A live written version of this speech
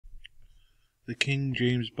The King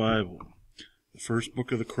James Bible, the first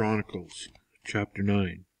book of the Chronicles, chapter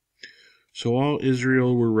 9. So all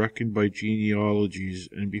Israel were reckoned by genealogies,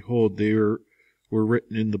 and behold, they were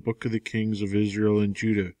written in the book of the kings of Israel and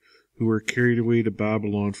Judah, who were carried away to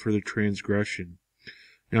Babylon for their transgression.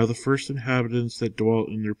 Now the first inhabitants that dwelt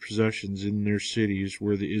in their possessions in their cities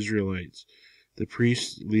were the Israelites, the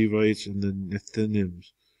priests, Levites, and the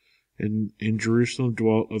Nethinims. And in Jerusalem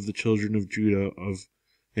dwelt of the children of Judah,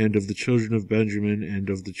 and of the children of Benjamin, and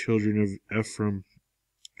of the children of Ephraim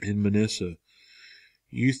and Manasseh,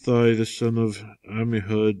 Uthai the son of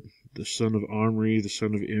Ammihud, the son of Omri, the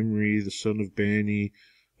son of Imri, the son of Bani,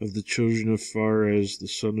 of the children of Pharez, the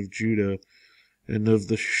son of Judah, and of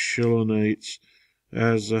the Shilonites,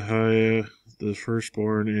 Azahiah the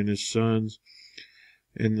firstborn, and his sons,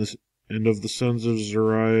 and of the sons of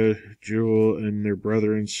Zariah, Jewel, and their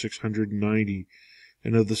brethren 690.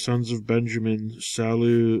 And of the sons of Benjamin,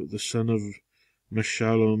 Salu the son of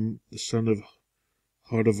Meshullam, the son of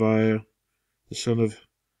Hodaviah, the son of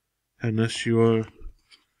Haneshua,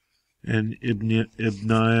 and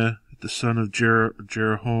Ibniah, the son of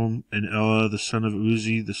Jeroham, and Elah, the son of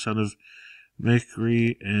Uzi, the son of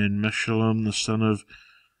Mechri, and Meshullam, the son of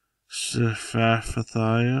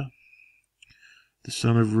Sephathiah, the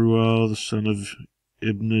son of Ruel, the son of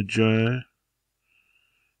Ibnijah,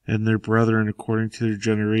 and their brethren according to their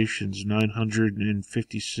generations,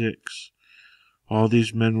 956. All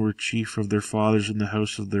these men were chief of their fathers in the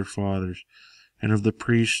house of their fathers. And of the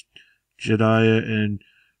priests, Jediah and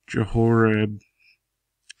Jehoram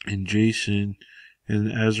and Jason,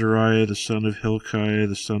 and Azariah the son of Hilkiah,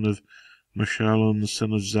 the son of Meshullam, the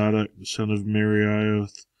son of Zadok, the son of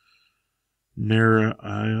Merioth,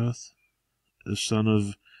 the son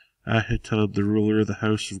of Ahitub, the ruler of the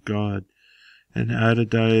house of God, and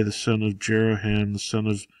Adadiah the son of Jeroham, the son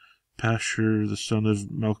of Pashur, the son of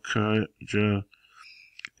Malchijah,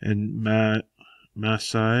 and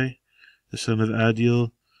Masai, the son of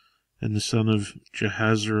Adiel, and the son of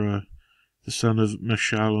Jehazarah, the son of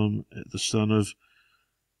Meshullam, the son of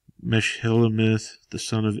Meshillemith, the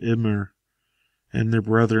son of Immer, and their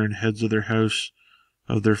brethren, heads of their house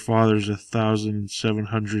of their fathers,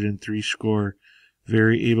 1,760,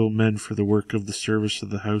 very able men for the work of the service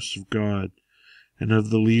of the house of God. And of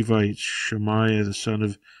the Levites, Shemaiah the son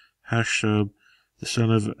of Hashub, the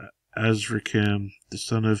son of Azrikam, the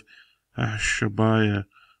son of Hashabiah,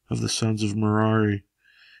 of the sons of Merari,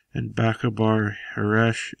 and Bachabar,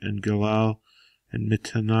 Haresh, and Galal, and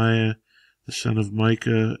Mittaniah, the son of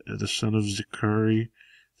Micah, the son of Zechari,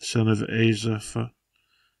 the son of Azapha,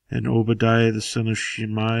 and Obadiah, the son of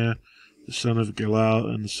Shemaiah, the son of Galal,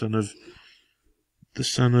 and the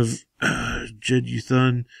son of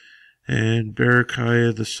Jeduthun, and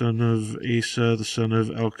Berechiah, the son of Asa, the son of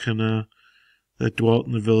Elkanah, that dwelt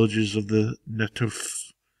in the villages of the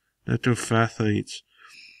Netophathites.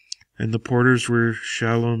 And the porters were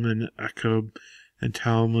Shallum, and Akub, and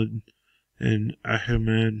Talmud, and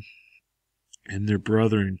Ahiman, and their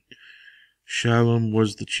brethren. Shallum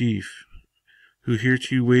was the chief, who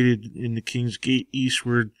hereto waited in the king's gate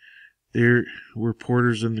eastward. There were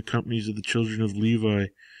porters in the companies of the children of Levi,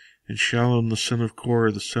 and Shallum the son of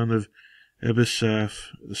Korah, the son of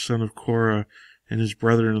Ebisaph, the son of Korah, and his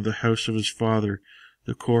brethren of the house of his father,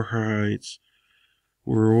 the Korahites,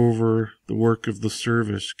 were over the work of the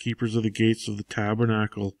service, keepers of the gates of the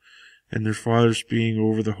tabernacle, and their fathers being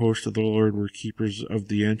over the host of the Lord were keepers of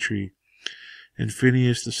the entry. And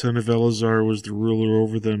Phinehas the son of Eleazar was the ruler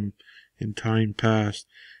over them in time past,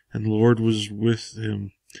 and the Lord was with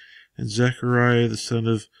him. And Zechariah the son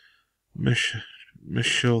of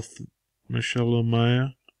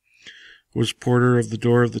Meshelemiah was porter of the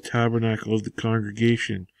door of the tabernacle of the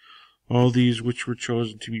congregation. All these which were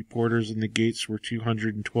chosen to be porters in the gates were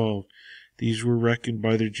 212. These were reckoned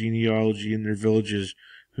by their genealogy in their villages,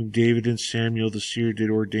 whom David and Samuel the seer did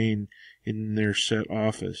ordain in their set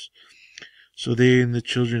office. So they and the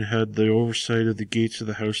children had the oversight of the gates of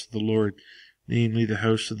the house of the Lord, namely the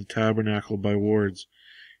house of the tabernacle by wards.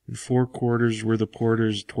 In 4 quarters were the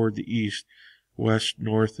porters toward the east, west,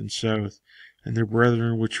 north, and south, and their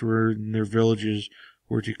brethren which were in their villages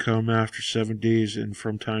were to come after 7 days, and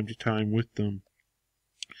from time to time with them.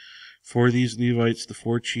 For these Levites, the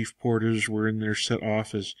 4 chief porters were in their set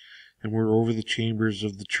office, and were over the chambers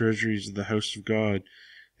of the treasuries of the house of God,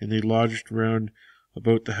 and they lodged round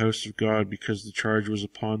about the house of God, because the charge was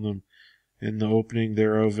upon them, and the opening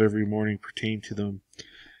thereof every morning pertained to them.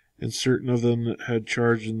 And certain of them had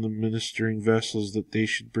charge in the ministering vessels, that they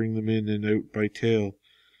should bring them in and out by tale.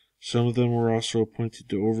 Some of them were also appointed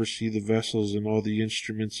to oversee the vessels and all the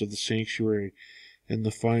instruments of the sanctuary, and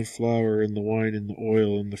the fine flour, and the wine, and the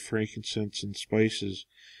oil, and the frankincense, and spices.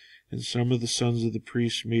 And some of the sons of the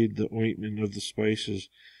priests made the ointment of the spices.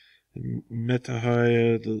 And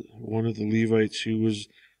Metahiah, one of the Levites, who was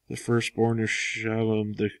the firstborn of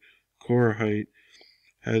Shallum the Korahite,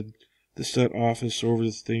 had the set office over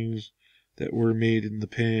the things that were made in the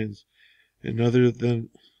pans. And other than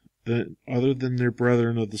their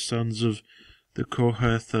brethren of the sons of the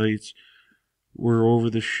Kohathites were over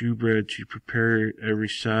the shewbread to prepare it every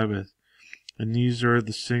Sabbath. And these are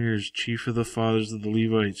the singers, chief of the fathers of the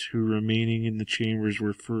Levites, who remaining in the chambers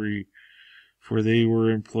were free, for they were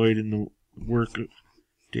employed in the work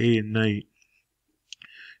day and night.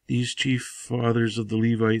 These chief fathers of the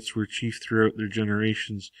Levites were chief throughout their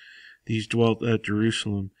generations. These dwelt at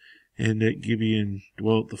Jerusalem, and at Gibeon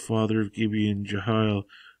dwelt the father of Gibeon, Jehiel,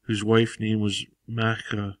 whose wife name was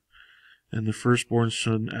Maachah, and the firstborn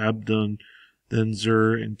son Abdon, then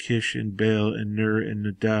Zur, and Kish, and Baal, and Ner, and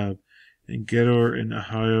Nadab, and Gedor, and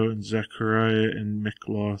Ahio, and Zechariah, and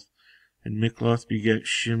Mikloth. And Mikloth begat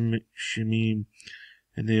Shimim,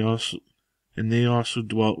 and they also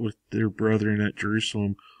dwelt with their brethren at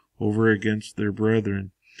Jerusalem over against their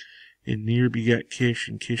brethren. And Ner begat Kish,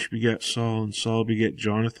 and Kish begat Saul, and Saul begat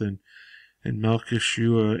Jonathan, and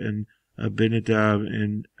Malchishua, and Abinadab,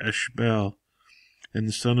 and Eshbal. And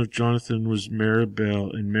the son of Jonathan was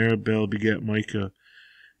Meribel, and Meribel begat Micah.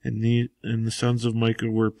 And the sons of Micah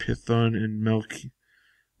were Pithon, and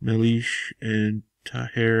Melish, and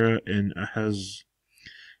Tahara, and Ahaz.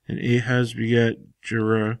 And Ahaz begat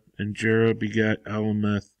Jerah, and Jerah begat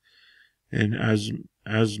Alameth, and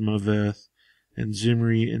Asmaveth, and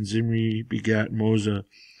Zimri begat Moza.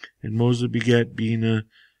 And Moza begat Bina,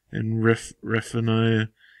 and Rephaniah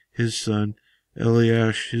his son,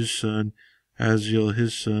 Eliash his son, Aziel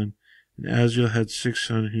his son. And Aziel had 6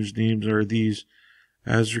 sons, whose names are these: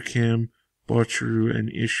 Azrikam, Bochru,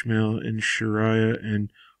 and Ishmael, and Shariah,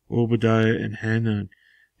 and Obadiah, and Hanan.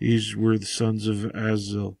 These were the sons of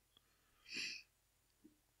Aziel.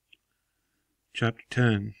 Chapter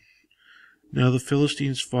 10. Now the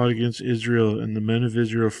Philistines fought against Israel, and the men of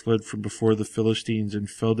Israel fled from before the Philistines, and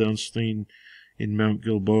fell down slain in Mount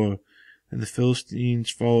Gilboa. And the Philistines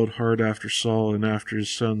followed hard after Saul and after his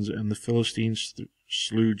sons, and the Philistines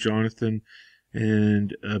slew Jonathan,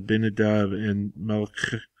 and Abinadab, and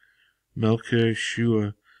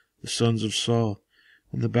Melchishua, the sons of Saul.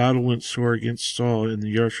 And the battle went sore against Saul, and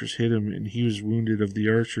the archers hit him, and he was wounded of the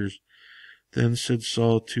archers. Then said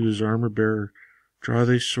Saul to his armor-bearer, Draw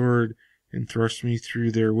thy sword, and thrust me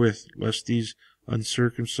through therewith, lest these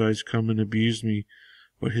uncircumcised come and abuse me.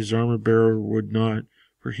 But his armor-bearer would not,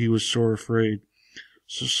 for he was sore afraid.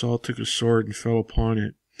 So Saul took a sword and fell upon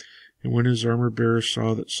it. And when his armor-bearer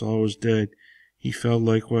saw that Saul was dead, he fell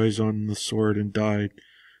likewise on the sword and died.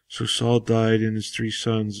 So Saul died, and his 3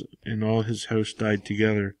 sons, and all his house died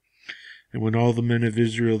together. And when all the men of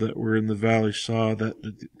Israel that were in the valley saw that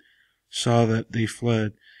they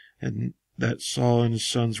fled, and that Saul and his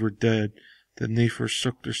sons were dead, then they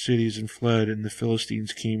forsook their cities and fled, and the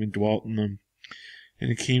Philistines came and dwelt in them. And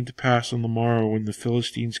it came to pass on the morrow, when the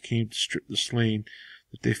Philistines came to strip the slain,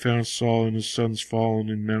 that they found Saul and his sons fallen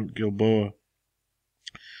in Mount Gilboa.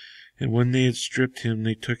 And when they had stripped him,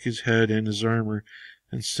 they took his head and his armor,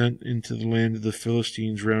 and sent into the land of the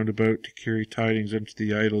Philistines round about to carry tidings unto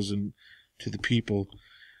the idols and to the people.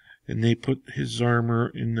 And they put his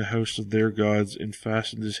armor in the house of their gods, and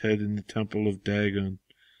fastened his head in the temple of Dagon.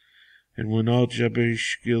 And when all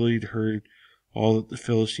Jabesh Gilead heard all that the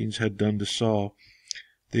Philistines had done to Saul,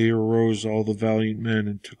 they arose all the valiant men,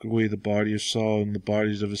 and took away the body of Saul and the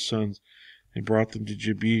bodies of his sons, and brought them to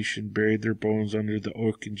Jabesh, and buried their bones under the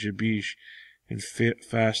oak in Jabesh, and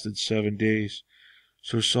fasted 7 days.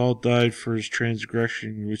 So Saul died for his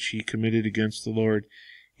transgression which he committed against the Lord,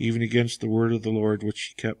 even against the word of the Lord which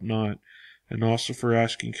he kept not, and also for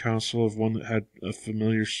asking counsel of one that had a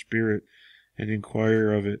familiar spirit, and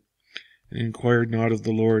inquire of it, and inquired not of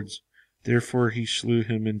the Lord's. Therefore he slew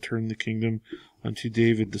him, and turned the kingdom unto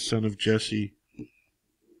David the son of Jesse.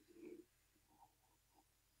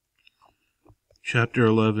 Chapter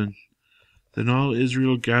 11. Then all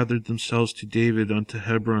Israel gathered themselves to David unto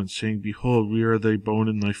Hebron, saying, Behold, we are thy bone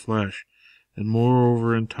and thy flesh. And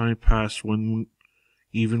moreover in time past,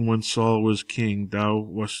 even when Saul was king, thou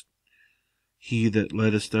wast he that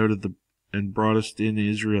led us out of and brought us in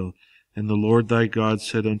Israel. And the Lord thy God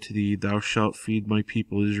said unto thee, Thou shalt feed my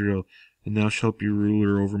people Israel, and thou shalt be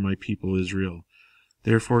ruler over my people Israel.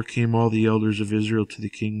 Therefore came all the elders of Israel to the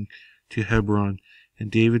king to Hebron,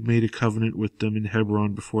 and David made a covenant with them in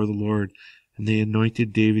Hebron before the Lord, and they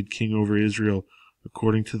anointed David king over Israel,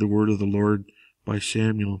 according to the word of the Lord by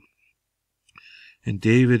Samuel. And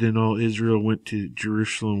David and all Israel went to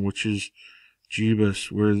Jerusalem, which is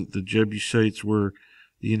Jebus, where the Jebusites were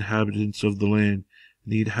the inhabitants of the land.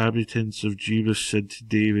 And the inhabitants of Jebus said to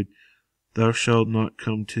David, Thou shalt not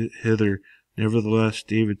come hither. Nevertheless,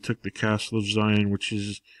 David took the castle of Zion, which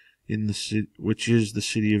is the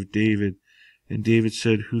city of David. And David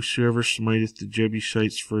said, Whosoever smiteth the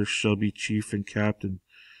Jebusites first shall be chief and captain.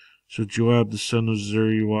 So Joab the son of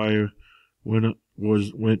Zeruiah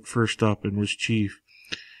went first up and was chief.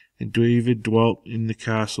 And David dwelt in the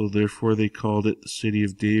castle, therefore they called it the city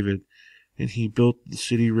of David. And he built the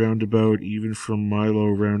city round about, even from Milo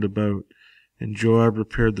round about. And Joab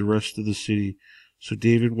repaired the rest of the city. So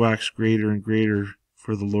David waxed greater and greater,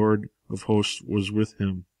 for the Lord of hosts was with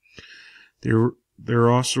him. There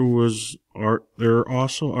also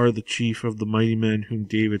are the chief of the mighty men whom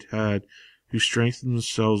David had, who strengthened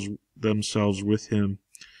themselves with him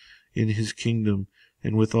in his kingdom,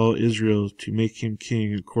 and with all Israel, to make him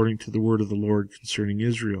king, according to the word of the Lord concerning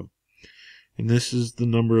Israel. And this is the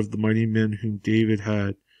number of the mighty men whom David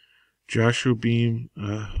had: Jashobeam,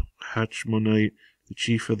 Hachmonite, the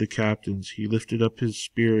chief of the captains. He lifted up his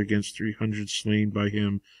spear against 300 slain by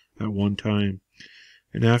him at one time.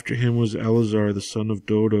 And after him was Eleazar, the son of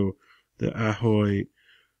Dodo, the Ahohite,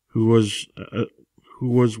 who was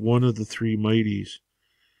one of the three mighties.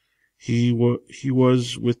 He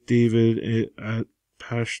was with David at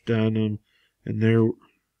Pashdanim, and there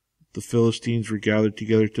the Philistines were gathered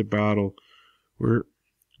together to battle, where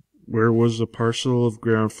was a parcel of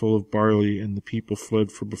ground full of barley, and the people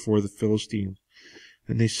fled from before the Philistines.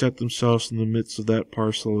 And they set themselves in the midst of that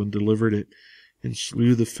parcel, and delivered it, and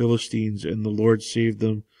slew the Philistines, and the Lord saved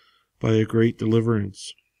them by a great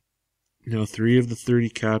deliverance. Now 3 of the 30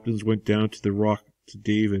 captains went down to the rock to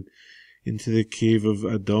David, into the cave of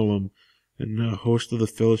Adullam, and a host of the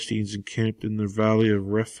Philistines encamped in the valley of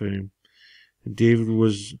Rephaim. And David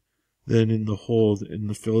was then in the hold, and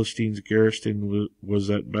the Philistines' garrison was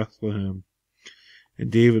at Bethlehem.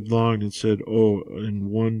 And David longed and said, Oh, and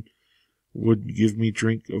one would give me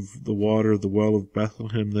drink of the water of the well of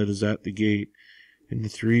Bethlehem that is at the gate. And the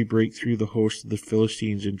 3 brake through the host of the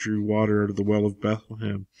Philistines, and drew water out of the well of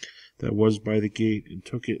Bethlehem that was by the gate, and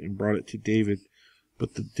took it and brought it to David.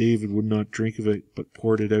 But David would not drink of it, but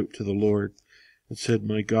poured it out to the Lord, and said,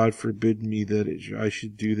 My God forbid me that I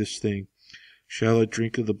should do this thing. Shall I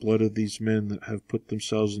drink of the blood of these men that have put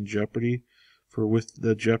themselves in jeopardy? For with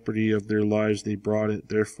the jeopardy of their lives they brought it,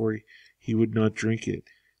 therefore he would not drink it.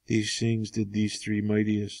 These things did these 3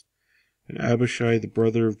 mightiest. And Abishai the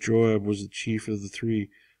brother of Joab was the chief of the 3,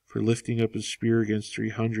 for lifting up his spear against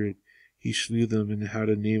 300, he slew them, and had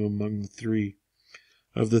a name among the 3.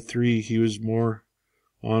 Of the 3 he was more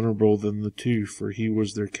honorable than the 2, for he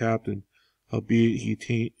was their captain, albeit he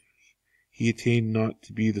attained not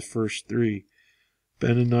to be the first 3.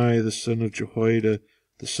 Benaniah the son of Jehoiada,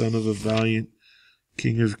 the son of a valiant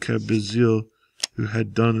king of Kabzeel, who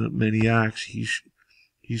had done many acts, he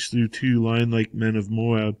slew 2 lion-like men of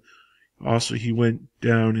Moab. Also he went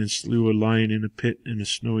down and slew a lion in a pit in a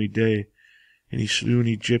snowy day. And he slew an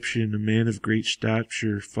Egyptian, a man of great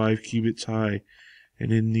stature, 5 cubits high,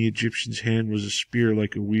 and in the Egyptian's hand was a spear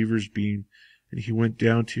like a weaver's beam. And he went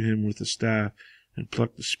down to him with a staff, and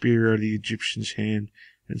plucked the spear out of the Egyptian's hand,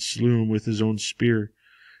 and slew him with his own spear.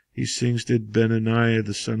 These things did Benaniah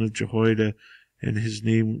the son of Jehoiada, and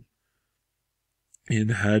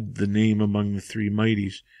had the name among the 3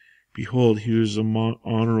 mighties. Behold, he was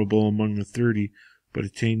honorable among the 30, but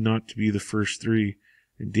attained not to be the first 3,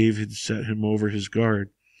 and David set him over his guard.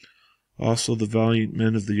 Also the valiant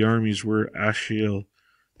men of the armies were Ashiel,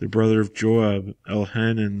 the brother of Joab,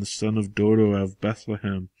 Elhanan the son of Dodo of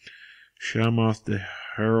Bethlehem, Shamoth the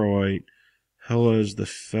Haroite, Helaz the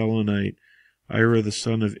Phelonite, Ira the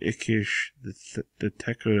son of Ikish the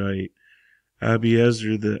Tekoite,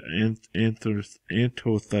 Abiezer the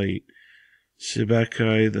Antothite,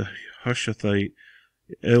 Sibbecai the Hushathite,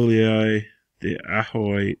 Eliai the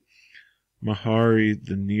Ahohite, Mahari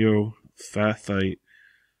the Neophathite,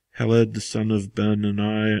 Heled the son of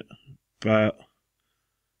Benaiah,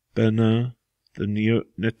 Bena the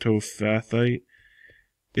Netophathite,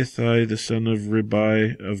 Ithai the son of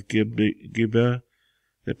Ribai of Gibeah,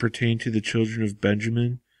 that pertained to the children of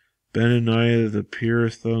Benjamin, Benaniah the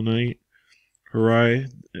Pirathonite, Hurai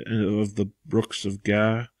of the brooks of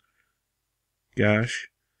Gash,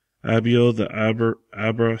 Abiel the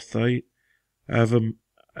Abrathite,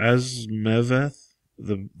 Asmeveth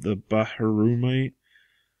the Baharumite,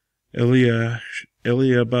 Eliabah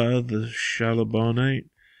the Shalabonite,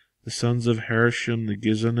 the sons of Harashim the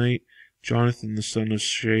Gizonite, Jonathan the son of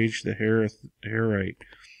Shage the Harite,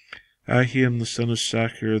 Ahiam the son of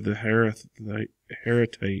Sacher the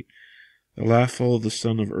Haratite, Elaphael the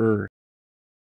son of Ur,